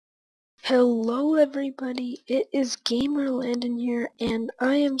Hello everybody, it is Gamerland in here, and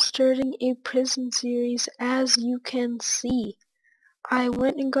I am starting a prison series. As you can see, I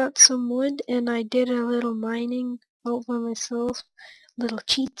went and got some wood and I did a little mining all by myself, little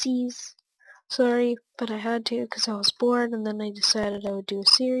cheatsies. Sorry, but I had to because I was bored, and then I decided I would do a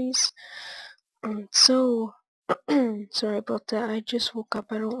series. So, sorry about that, I just woke up.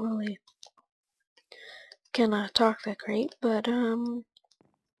 I don't really cannot talk that great, but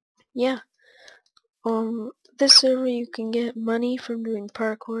yeah. This server you can get money from doing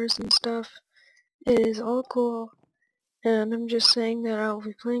parkours and stuff. It is all cool, and I'm just saying that I'll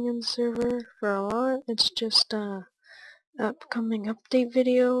be playing in the server for a lot. It's just upcoming update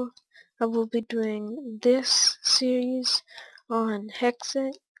video. I will be doing this series on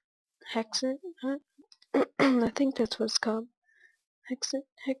Hexit. Huh? I think that's what it's called. Hexit?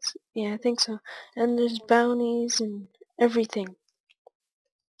 Yeah, I think so. And there's bounties and everything.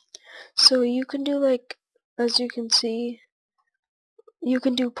 So you can do, like, as you can see, you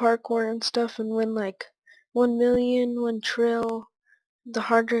can do parkour and stuff and win like 1 million, 1 trill. The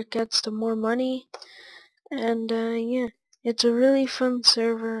harder it gets, the more money. And yeah, it's a really fun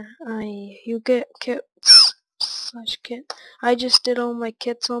server. You get kits slash kit. I just did all my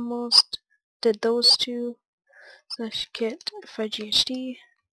kits almost. Did those two slash kit 5GHD.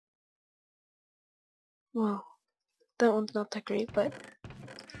 Well, that one's not that great, but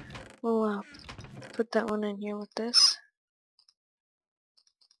we'll put that one in here with this.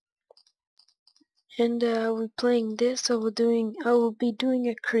 And we're playing this. I will be doing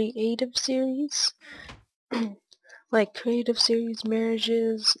a creative series. Like creative series,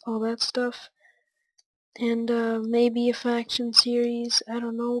 marriages, all that stuff. And maybe a faction series, I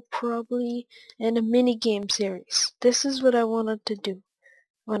don't know, probably, and a mini game series. This is what I wanted to do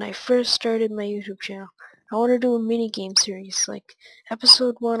when I first started my YouTube channel. I want to do a mini game series. Like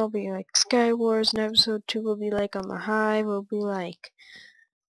episode 1 will be like Sky Wars, and episode 2 will be like on the Hive. Will be like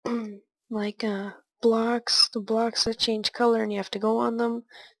like blocks, the blocks that change color and you have to go on them.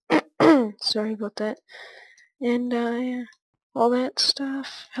 Sorry about that. And yeah, all that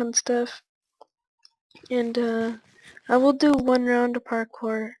stuff, fun stuff. And I will do 1 round of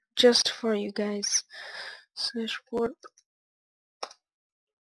parkour just for you guys. Slash warp.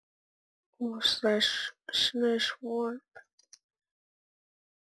 Or slash warp.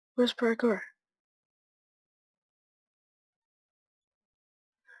 Where's parkour?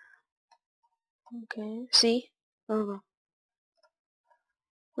 Okay, see? Oh no.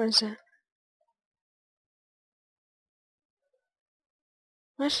 Where's that?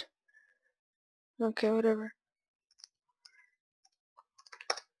 What? Okay, whatever.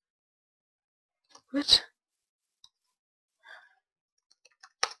 What?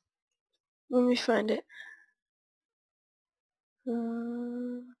 Let me find it.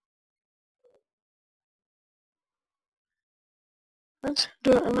 What?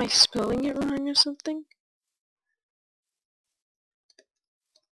 Am I spelling it wrong or something?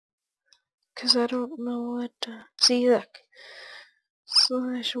 Cause I don't know what. See, look.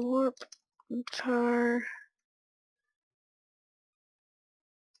 Slash warp par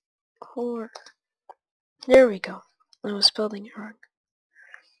horror. There we go. I was spelling it wrong.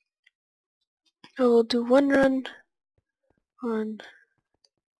 I will do 1 run on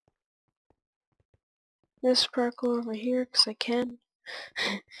this parkour over here because I can.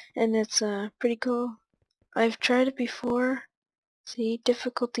 And it's pretty cool. I've tried it before. See,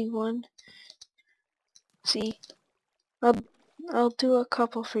 difficulty 1. See, I'll do a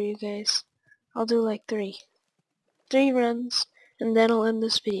couple for you guys. I'll do like 3 runs, and then I'll end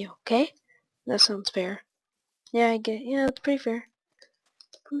this video. Okay? That sounds fair. Yeah, I get it. Yeah, it's pretty fair.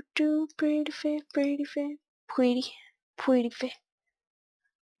 Pretty fair, pretty fair, pretty fair,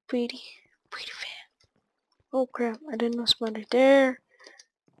 pretty fair. Oh crap! I didn't know spot right there.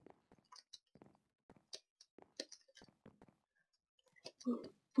 Boom,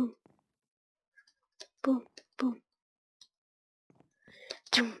 boom, boom, boom,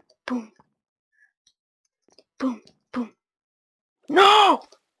 boom, boom, boom, boom. No!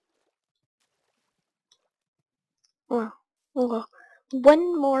 Well, well,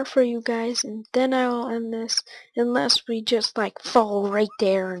 1 more for you guys, and then I'll end this. Unless we just like fall right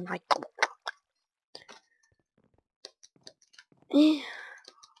there and like. I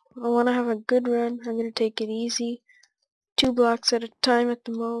want to have a good run. I'm gonna take it easy, 2 blocks at a time at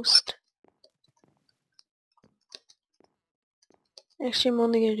the most. Actually, I'm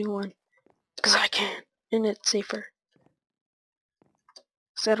only gonna do 1. Because I can, and it's safer.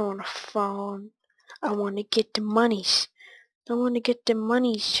 Because I don't want to fall. I want to get the monies. I want to get the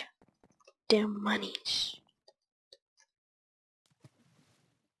monies. Damn monies.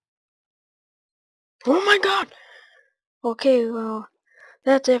 Oh my god! Okay, well,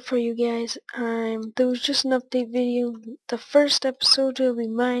 that's it for you guys. There was just an update video. The first episode will be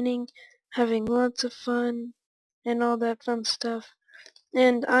mining, having lots of fun, and all that fun stuff.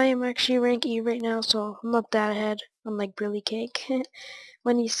 And I am actually rank E right now, so I'm not that ahead, unlike Brilly Cake.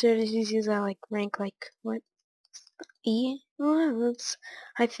 When he started his use, I like rank like, what, E? Well, that's,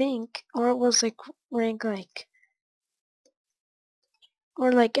 I think, or it was like rank like,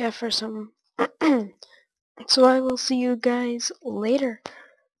 or like F or something. So I will see you guys later.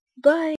 Bye!